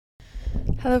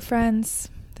Hello friends,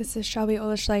 this is Shelby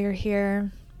Oleschlager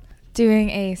here,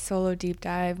 doing a solo deep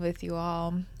dive with you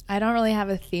all. I don't really have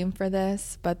a theme for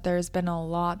this, but there's been a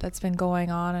lot that's been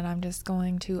going on, and I'm just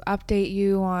going to update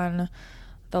you on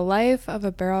the life of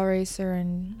a barrel racer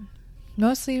and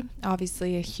mostly,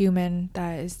 obviously, a human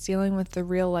that is dealing with the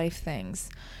real life things,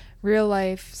 real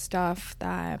life stuff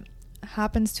that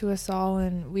happens to us all.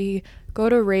 And we go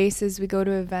to races, we go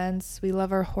to events, we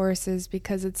love our horses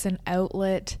because it's an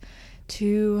outlet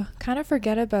to kind of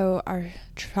forget about our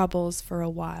troubles for a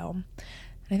while.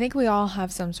 I think we all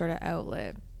have some sort of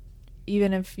outlet.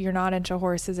 Even if you're not into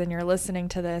horses and you're listening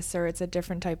to this, or it's a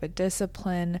different type of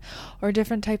discipline or a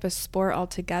different type of sport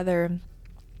altogether,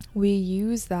 we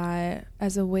use that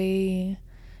as a way,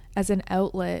 as an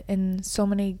outlet in so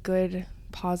many good,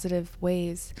 positive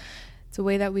ways. It's a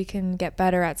way that we can get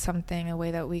better at something, a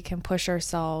way that we can push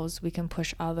ourselves, we can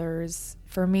push others.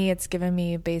 For me, it's given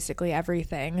me basically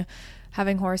everything.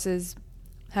 Having horses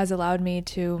has allowed me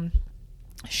to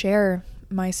share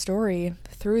my story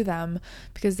through them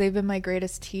because they've been my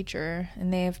greatest teacher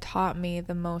and they have taught me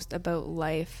the most about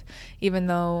life, even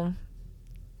though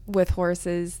with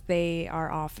horses, they are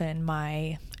often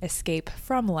my escape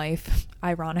from life,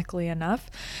 ironically enough.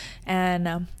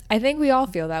 And I think we all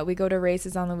feel that. We go to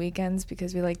races on the weekends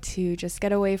because we like to just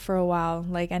get away for a while,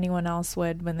 like anyone else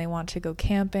would when they want to go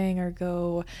camping or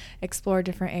go explore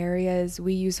different areas.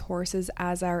 We use horses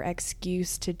as our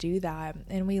excuse to do that,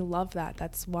 and we love that.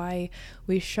 That's why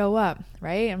we show up,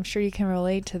 right? I'm sure you can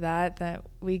relate to that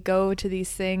we go to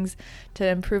these things to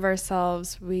improve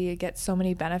ourselves. We get so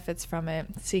many benefits from it,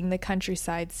 seeing the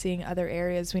countryside, seeing other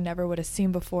areas we never would have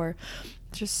seen before.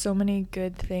 Just so many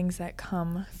good things that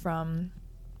come from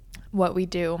what we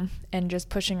do and just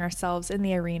pushing ourselves in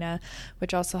the arena,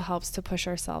 which also helps to push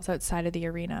ourselves outside of the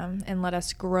arena and let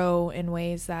us grow in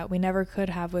ways that we never could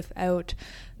have without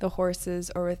the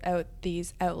horses or without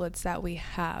these outlets that we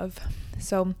have.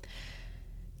 So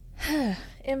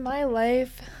in my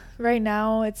life right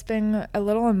now, it's been a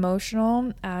little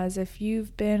emotional, as if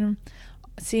you've been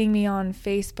seeing me on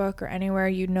Facebook or anywhere,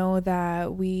 you know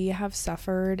that we have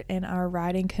suffered in our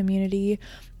riding community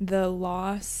the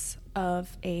loss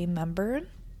of a member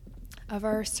of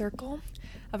our circle,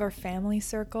 of our family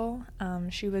circle.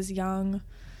 She was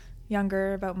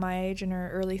younger, about my age, in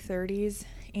her early 30s,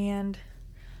 and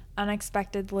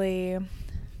unexpectedly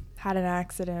had an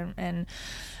accident. And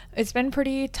it's been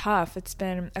pretty tough. It's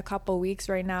been a couple weeks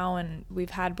right now, and we've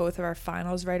had both of our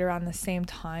finals right around the same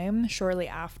time, shortly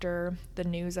after the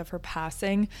news of her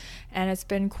passing. And it's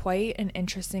been quite an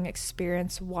interesting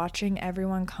experience watching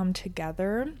everyone come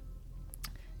together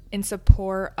in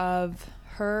support of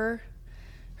her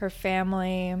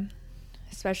family,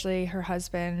 especially her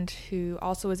husband, who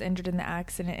also was injured in the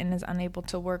accident and is unable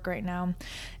to work right now.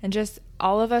 And just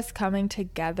all of us coming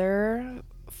together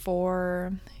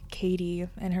for Katie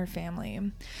and her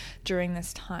family during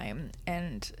this time.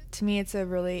 And to me, it's a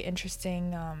really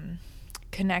interesting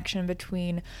connection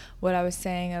between what I was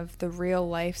saying of the real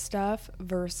life stuff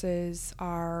versus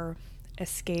our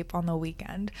escape on the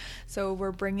weekend. So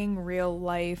we're bringing real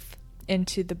life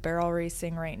into the barrel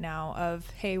racing right now of,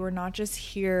 hey, we're not just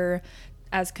here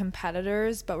as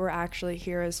competitors, but we're actually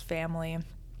here as family.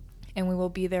 And we will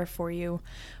be there for you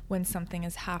when something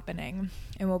is happening.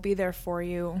 And we'll be there for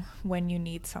you when you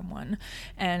need someone.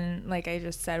 And like I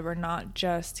just said, we're not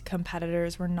just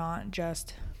competitors. We're not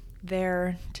just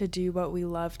there to do what we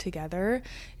love together.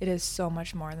 It is so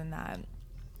much more than that.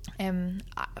 And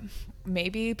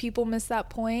maybe people miss that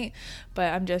point,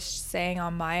 but I'm just saying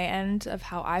on my end of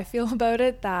how I feel about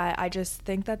it, that I just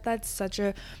think that that's such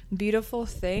a beautiful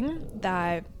thing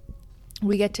that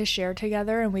we get to share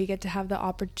together, and we get to have the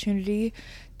opportunity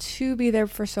to be there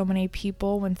for so many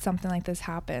people when something like this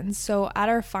happens. So at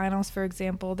our finals, for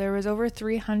example, there was over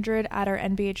 300 at our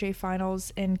NBHA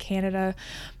finals in Canada.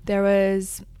 There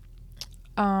was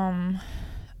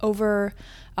over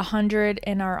 100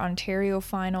 in our Ontario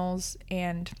finals,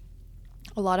 and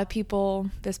a lot of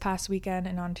people this past weekend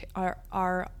in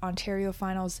our Ontario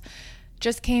finals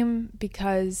just came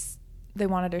because they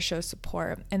wanted to show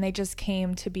support, and they just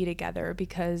came to be together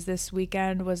because this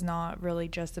weekend was not really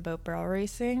just about barrel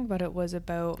racing, but it was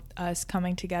about us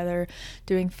coming together,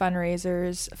 doing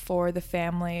fundraisers for the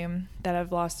family that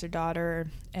have lost their daughter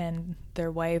and their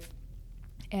wife,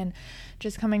 and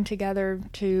just coming together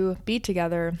to be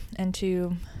together and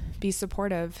to be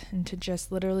supportive and to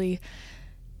just literally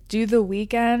do the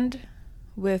weekend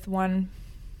with one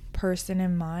person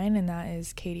in mind, and that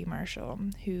is Katie Marshall,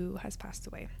 who has passed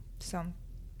away. So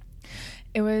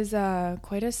it was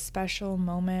quite a special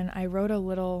moment. I wrote a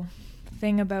little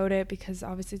thing about it, because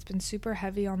obviously it's been super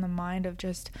heavy on the mind of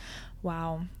just,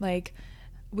 wow, like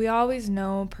we always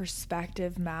know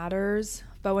perspective matters,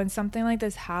 but when something like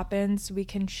this happens, we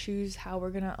can choose how we're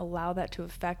going to allow that to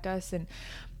affect us. And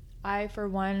I, for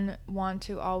one, want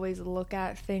to always look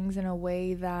at things in a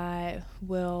way that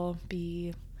will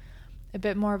be a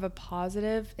bit more of a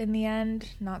positive in the end,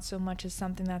 not so much as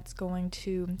something that's going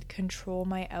to control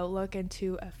my outlook and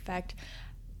to affect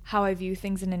how I view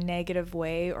things in a negative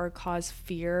way or cause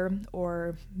fear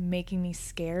or making me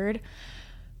scared,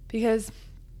 because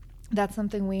that's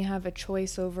something we have a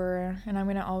choice over. And I'm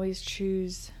going to always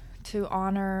choose to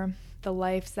honor the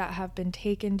lives that have been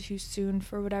taken too soon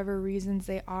for whatever reasons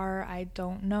they are. I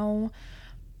don't know,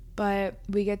 but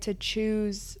we get to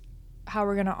choose how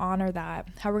we're going to honor that,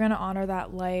 how we're going to honor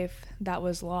that life that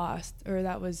was lost or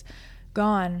that was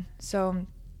gone. So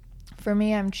for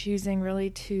me, I'm choosing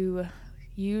really to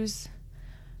use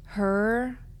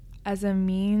her as a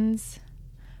means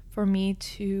for me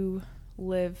to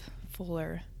live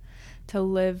fuller, to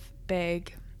live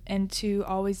big, and to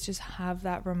always just have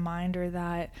that reminder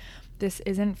that this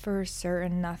isn't for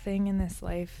certain. Nothing in this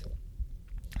life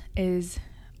is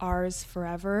ours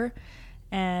forever.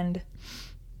 And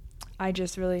I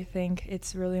just really think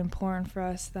it's really important for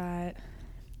us that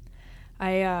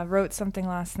I wrote something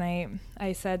last night.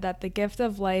 I said that the gift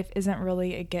of life isn't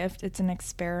really a gift, it's an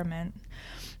experiment,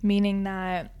 meaning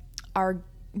that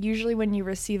usually when you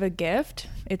receive a gift,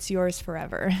 it's yours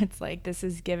forever. It's like, this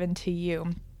is given to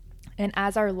you. And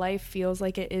as our life feels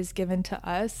like it is given to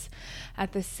us,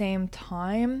 at the same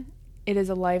time, it is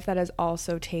a life that is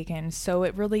also taken. So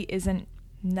it really isn't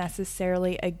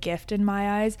necessarily a gift in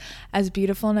my eyes, as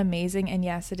beautiful and amazing, and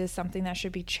yes, it is something that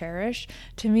should be cherished.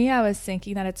 To me, I was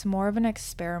thinking that it's more of an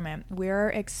experiment. We're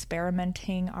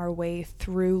experimenting our way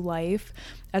through life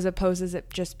as opposed to it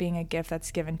just being a gift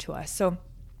that's given to us. So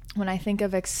when I think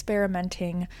of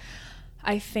experimenting,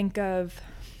 I think of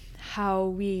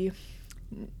how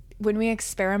when we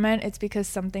experiment, it's because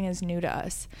something is new to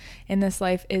us. And this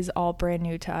life is all brand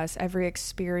new to us. Every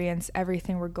experience,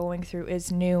 everything we're going through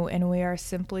is new, and we are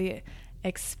simply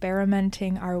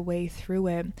experimenting our way through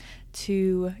it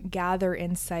to gather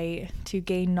insight, to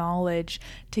gain knowledge,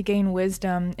 to gain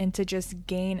wisdom, and to just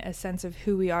gain a sense of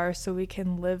who we are so we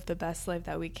can live the best life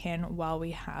that we can while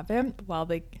we have it,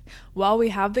 while we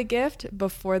have the gift,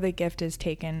 before the gift is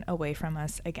taken away from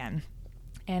us again.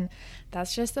 And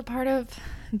that's just a part of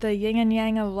the yin and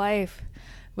yang of life.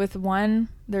 With one,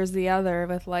 there's the other.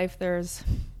 With life, there's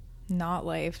not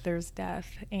life, there's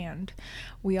death. And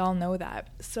we all know that.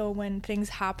 So when things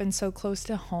happen so close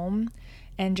to home,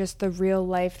 and just the real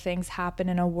life things happen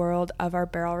in a world of our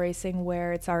barrel racing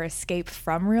where it's our escape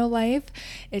from real life,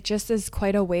 it just is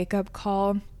quite a wake-up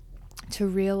call to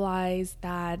realize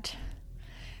that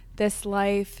this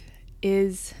life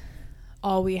is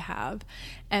all we have,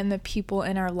 and the people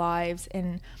in our lives,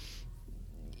 and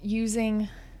using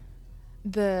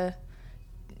the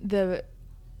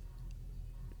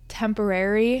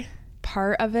temporary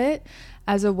part of it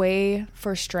as a way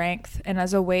for strength and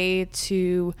as a way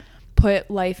to put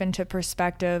life into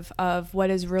perspective of what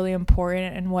is really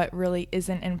important and what really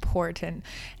isn't important.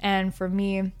 And for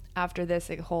me, after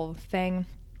this whole thing,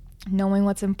 knowing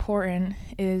what's important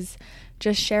is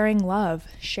just sharing love,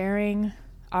 sharing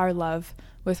our love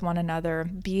with one another,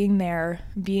 being there,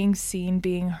 being seen,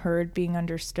 being heard, being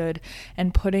understood,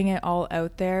 and putting it all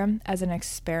out there as an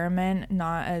experiment,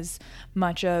 not as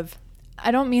much of,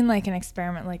 I don't mean like an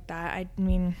experiment like that. I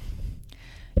mean,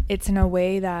 it's in a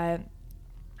way that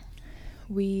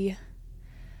we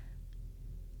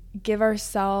give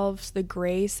ourselves the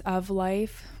grace of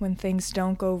life when things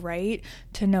don't go right,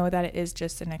 to know that it is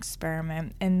just an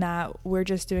experiment and that we're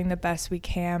just doing the best we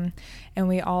can, and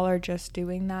we all are just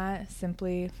doing that.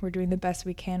 Simply, we're doing the best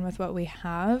we can with what we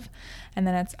have, and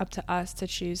then it's up to us to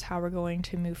choose how we're going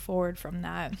to move forward from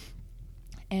that.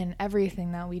 And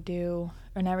everything that we do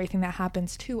and everything that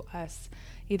happens to us,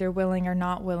 either willing or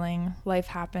not willing, life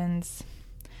happens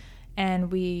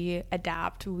and we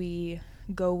adapt, we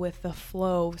go with the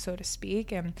flow, so to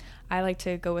speak. And I like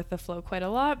to go with the flow quite a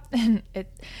lot, and it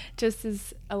just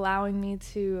is allowing me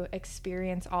to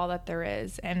experience all that there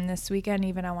is. And this weekend,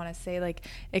 even, I want to say, like,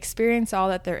 experience all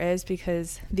that there is,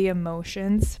 because the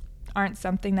emotions aren't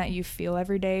something that you feel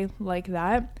every day like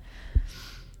that,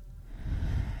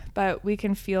 but we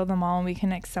can feel them all and we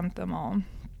can accept them all.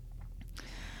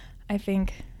 I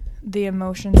think the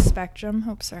emotion spectrum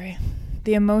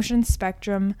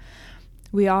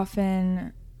we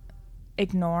often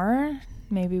ignore.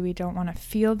 Maybe we don't want to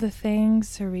feel the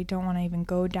things, or we don't want to even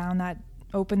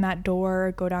open that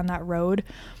door, go down that road.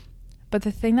 But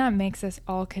the thing that makes us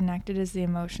all connected is the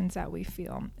emotions that we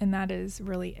feel. And that is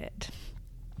really it.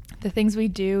 The things we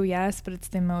do, yes, but it's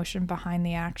the emotion behind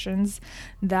the actions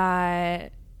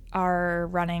that are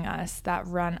running us, that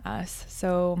run us.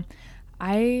 So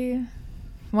I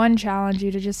challenge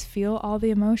you to just feel all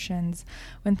the emotions.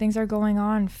 When things are going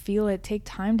on, feel it. Take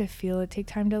time to feel it. Take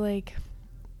time to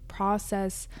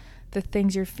process the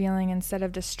things you're feeling instead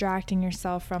of distracting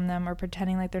yourself from them or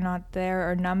pretending like they're not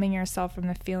there or numbing yourself from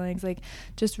the feelings.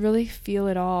 Just really feel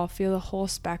it all. Feel the whole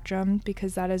spectrum,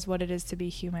 because that is what it is to be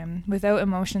human. Without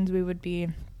emotions, we would be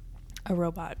a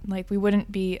robot. We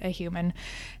wouldn't be a human.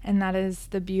 And that is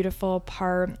the beautiful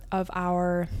part of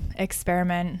our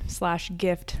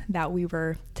experiment/gift that we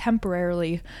were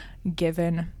temporarily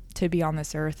given to be on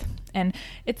this earth. And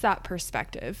it's that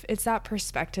perspective. It's that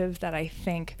perspective that I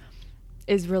think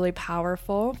is really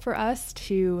powerful for us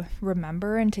to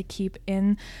remember and to keep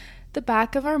in the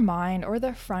back of our mind or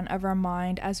the front of our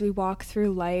mind as we walk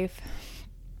through life.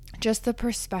 Just the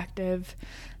perspective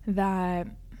that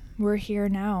we're here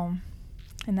now.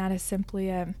 And that is simply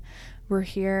it. We're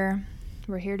here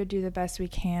to do the best we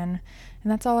can.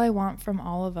 And that's all I want from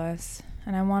all of us.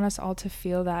 And I want us all to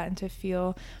feel that, and to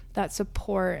feel that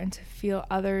support, and to feel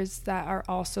others that are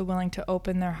also willing to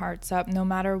open their hearts up, no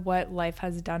matter what life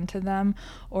has done to them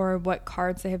or what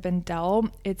cards they have been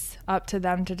dealt. It's up to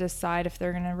them to decide if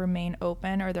they're going to remain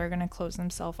open or they're going to close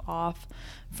themselves off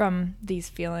from these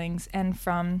feelings, and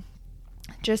from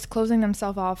just closing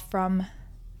themselves off from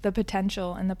the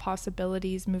potential and the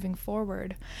possibilities moving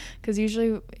forward. Because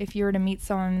usually if you were to meet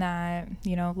someone that,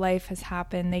 life has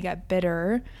happened, they get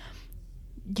bitter,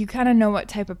 you kind of know what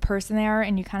type of person they are,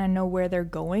 and you kind of know where they're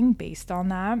going based on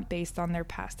that, based on their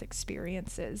past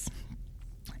experiences.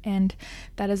 And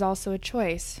that is also a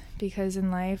choice, because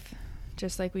in life,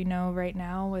 just like we know right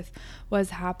now with what's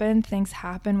happened, things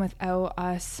happen without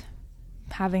us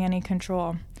having any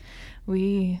control.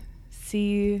 We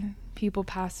see people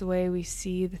pass away, we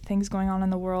see the things going on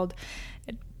in the world.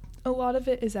 A lot of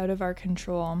it is out of our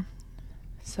control.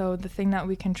 So the thing that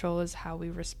we control is how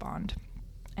we respond.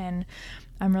 And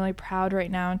I'm really proud right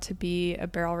now to be a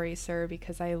barrel racer,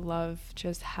 because I love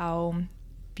just how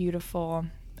beautiful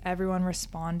everyone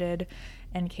responded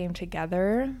and came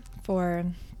together for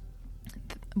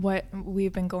what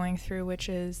we've been going through, which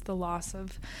is the loss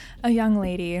of a young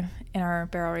lady in our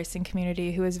barrel racing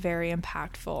community who is very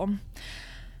impactful.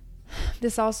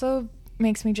 This also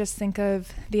makes me just think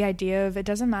of the idea of, it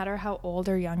doesn't matter how old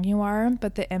or young you are,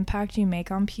 but the impact you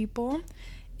make on people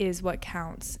is what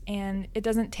counts. And it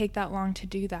doesn't take that long to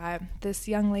do that. This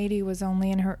young lady was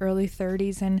only in her early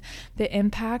 30s, and the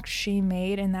impact she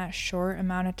made in that short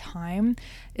amount of time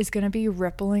is going to be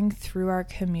rippling through our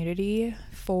community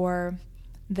for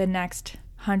the next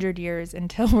 100 years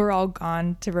until we're all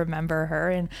gone to remember her.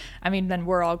 And then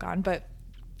we're all gone, but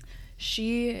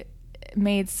she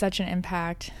made such an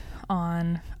impact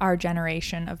on our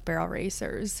generation of barrel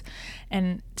racers.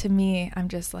 And to me, I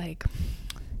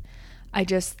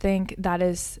just think that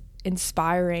is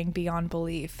inspiring beyond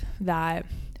belief, that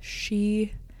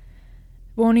she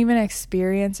won't even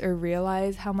experience or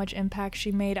realize how much impact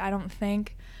she made, I don't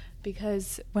think,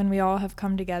 because when we all have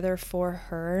come together for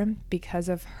her, because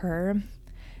of her,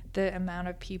 the amount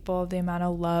of people, the amount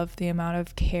of love, the amount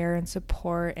of care and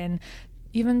support, and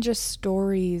even just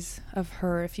stories of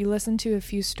her. If you listen to a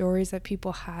few stories that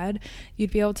people had,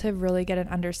 you'd be able to really get an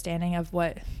understanding of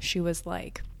what she was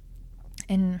like.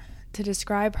 And to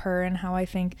describe her and how I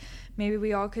think maybe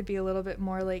we all could be a little bit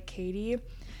more like Katie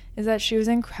is that she was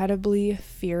incredibly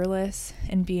fearless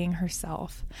in being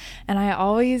herself. And I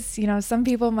always, some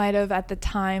people might have at the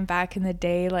time back in the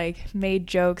day, made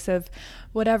jokes of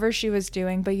whatever she was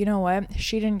doing, but you know what?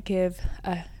 She didn't give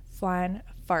a flying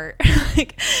fart.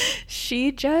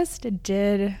 She just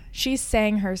did. She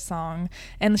sang her song,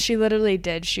 and she literally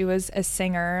did. She was a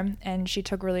singer, and she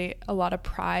took really a lot of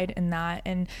pride in that.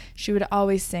 And she would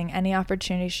always sing. Any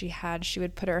opportunity she had, she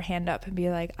would put her hand up and be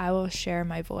like, I will share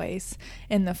my voice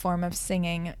in the form of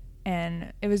singing.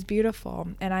 And it was beautiful.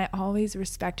 And I always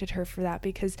respected her for that,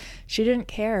 because she didn't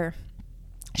care.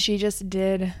 She just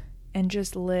did, and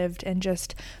just lived, and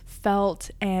just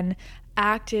felt and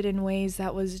acted in ways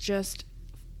that was just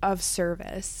of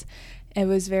service. It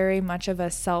was very much of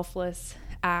a selfless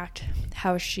act,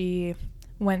 how she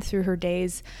went through her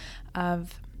days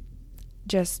of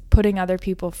just putting other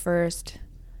people first,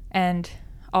 and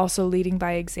also leading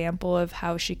by example of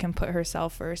how she can put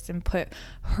herself first and put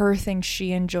her things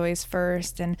she enjoys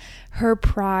first, and her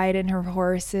pride and her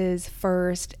horses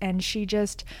first. And she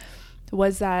just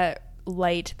was that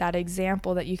light, that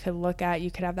example that you could look at.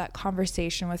 You could have that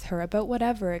conversation with her about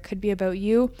whatever. It could be about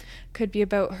you, could be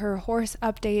about her horse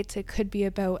updates, it could be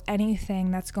about anything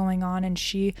that's going on, and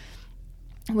she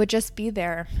would just be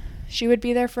there. She would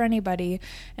be there for anybody.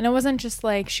 And it wasn't just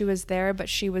like she was there, but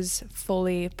she was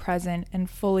fully present and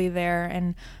fully there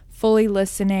and fully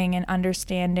listening and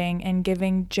understanding and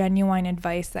giving genuine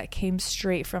advice that came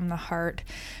straight from the heart.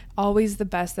 Always the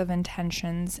best of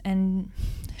intentions. And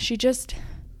she just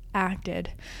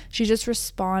acted. She just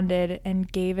responded and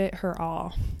gave it her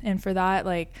all. And for that,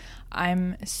 like,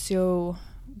 I'm so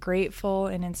grateful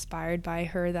and inspired by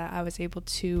her that I was able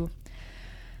to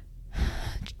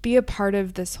be a part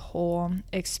of this whole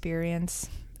experience.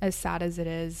 As sad as it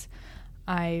is,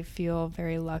 I feel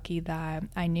very lucky that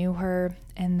I knew her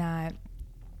and that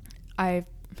I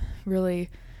really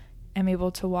am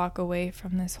able to walk away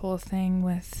from this whole thing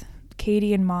with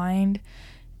Katie in mind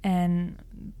and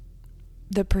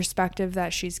the perspective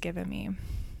that she's given me,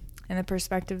 and the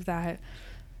perspective that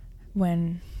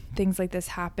when things like this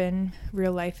happen,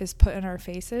 real life is put in our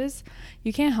faces,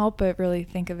 you can't help but really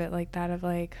think of it like that, of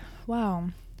like, wow,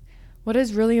 what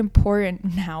is really important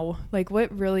now? Like,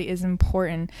 what really is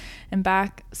important? And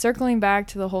circling back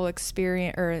to the whole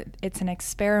experience, or it's an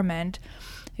experiment.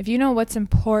 If you know what's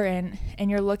important and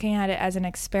you're looking at it as an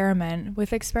experiment,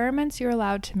 with experiments, you're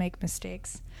allowed to make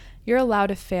mistakes. You're allowed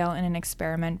to fail in an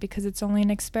experiment because it's only an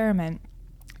experiment.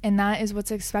 And that is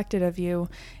what's expected of you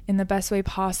in the best way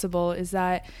possible, is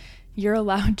that you're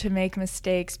allowed to make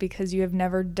mistakes because you have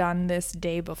never done this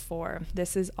day before.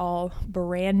 This is all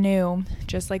brand new.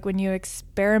 Just like when you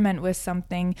experiment with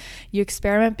something, you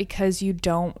experiment because you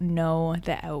don't know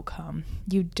the outcome.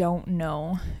 You don't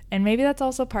know. And maybe that's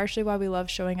also partially why we love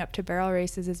showing up to barrel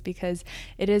races, is because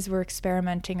we're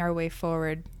experimenting our way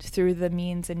forward through the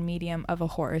means and medium of a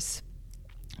horse.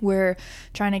 We're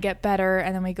trying to get better,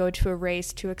 and then we go to a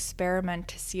race to experiment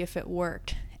to see if it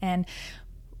worked. And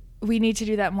we need to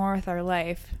do that more with our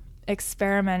life.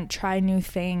 Experiment, try new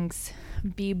things,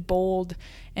 be bold,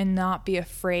 and not be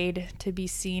afraid to be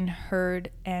seen, heard,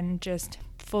 and just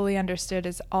fully understood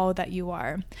as all that you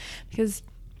are. Because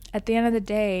at the end of the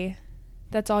day,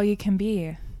 that's all you can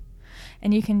be.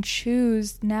 And you can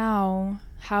choose now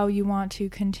how you want to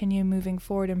continue moving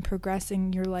forward and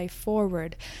progressing your life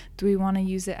forward. Do we want to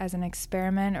use it as an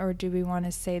experiment, or do we want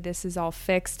to say this is all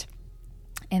fixed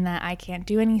and that I can't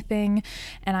do anything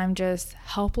and I'm just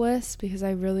helpless? Because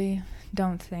I really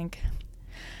don't think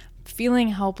feeling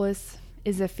helpless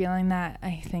is a feeling that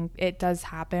I think it does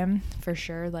happen for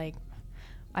sure. Like,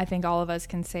 I think all of us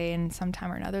can say in some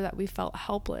time or another that we felt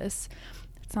helpless.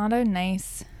 It's not a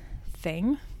nice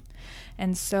thing.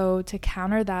 And so to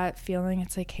counter that feeling,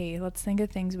 it's like, hey, let's think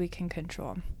of things we can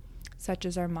control, such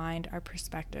as our mind, our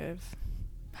perspective,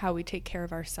 how we take care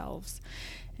of ourselves,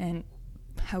 and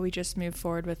how we just move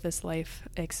forward with this life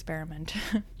experiment.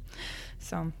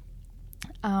 So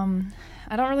I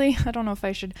don't know if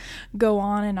I should go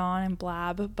on and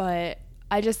blab, but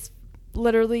I just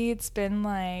literally, it's been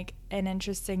like an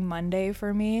interesting Monday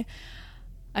for me.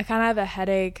 I kind of have a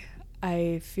headache.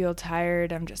 I feel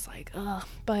tired. I'm just like, ugh.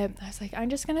 But I was like, I'm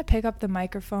just going to pick up the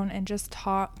microphone and just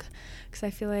talk, because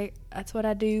I feel like that's what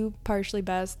I do partially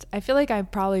best. I feel like I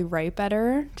probably write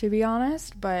better, to be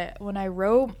honest. But when I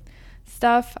wrote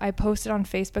stuff, I posted on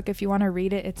Facebook. If you want to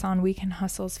read it, it's on Weekend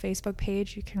Hustle's Facebook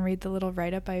page. You can read the little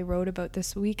write-up I wrote about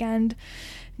this weekend,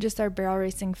 just our barrel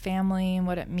racing family and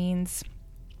what it means.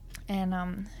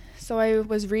 And so I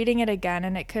was reading it again,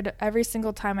 and it could, every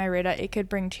single time I read it, it could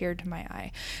bring tear to my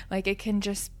eye. Like, it can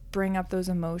just bring up those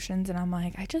emotions, and I'm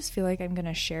like, I just feel like I'm going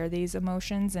to share these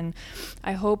emotions, and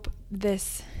I hope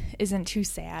this isn't too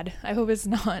sad. I hope it's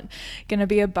not going to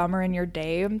be a bummer in your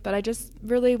day, but I just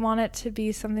really want it to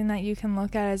be something that you can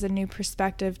look at as a new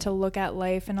perspective, to look at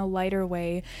life in a lighter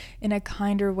way, in a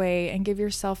kinder way, and give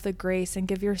yourself the grace and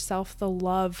give yourself the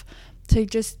love to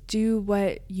just do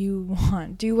what you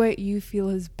want, do what you feel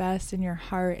is best in your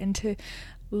heart, and to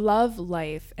love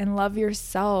life and love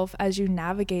yourself as you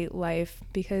navigate life,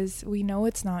 because we know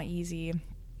it's not easy,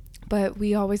 but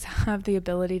we always have the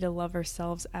ability to love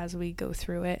ourselves as we go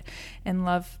through it and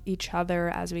love each other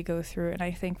as we go through it. And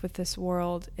I think with this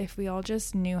world, if we all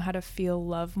just knew how to feel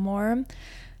love more,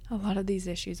 a lot of these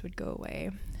issues would go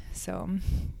away. So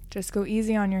just go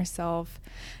easy on yourself.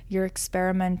 You're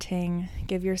experimenting.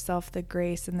 Give yourself the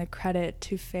grace and the credit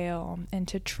to fail and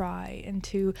to try and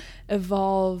to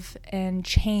evolve and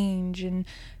change and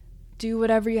do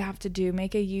whatever you have to do.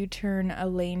 Make a U-turn, a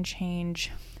lane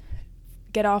change,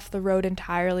 get off the road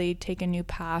entirely, take a new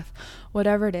path.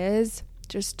 Whatever it is,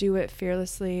 just do it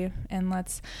fearlessly, and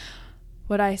let's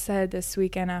what I said this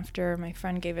weekend after my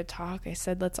friend gave a talk, I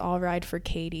said, let's all ride for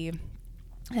Katie.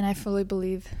 And I fully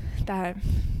believe that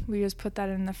we just put that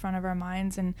in the front of our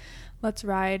minds, and let's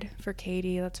ride for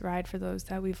Katie. Let's ride for those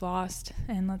that we've lost,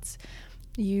 and let's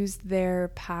use their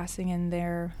passing and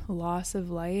their loss of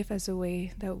life as a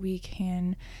way that we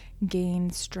can gain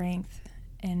strength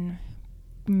and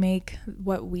make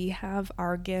what we have,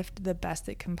 our gift, the best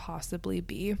it can possibly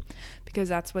be, because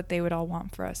that's what they would all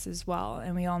want for us as well.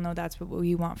 And we all know that's what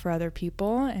we want for other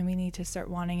people, and we need to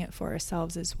start wanting it for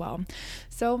ourselves as well.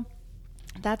 So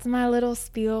that's my little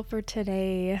spiel for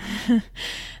today.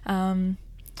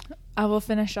 I will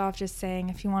finish off just saying,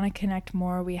 if you want to connect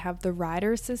more, we have the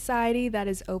Rider Society that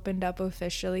is opened up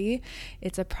officially.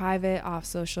 It's a private off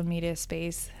social media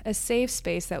space, a safe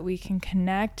space that we can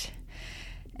connect.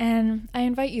 And I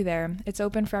invite you there. It's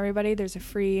open for everybody. There's the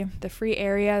free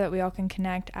area that we all can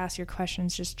connect, ask your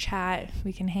questions, just chat.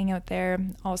 We can hang out there.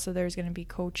 Also, there's going to be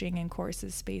coaching and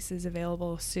courses spaces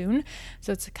available soon.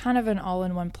 So it's kind of an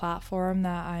all-in-one platform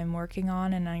that I'm working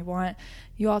on, and I want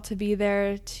you all to be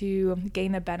there to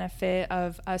gain the benefit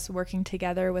of us working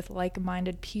together with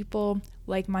like-minded people,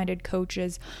 like-minded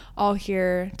coaches, all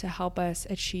here to help us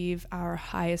achieve our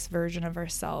highest version of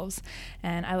ourselves.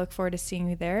 And I look forward to seeing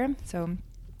you there. So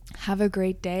have a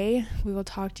great day. We will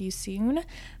talk to you soon.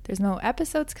 There's no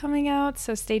episodes coming out,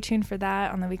 so stay tuned for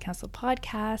that on the Weekend Hustle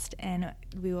podcast, and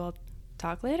we will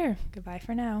talk later. Goodbye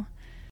for now.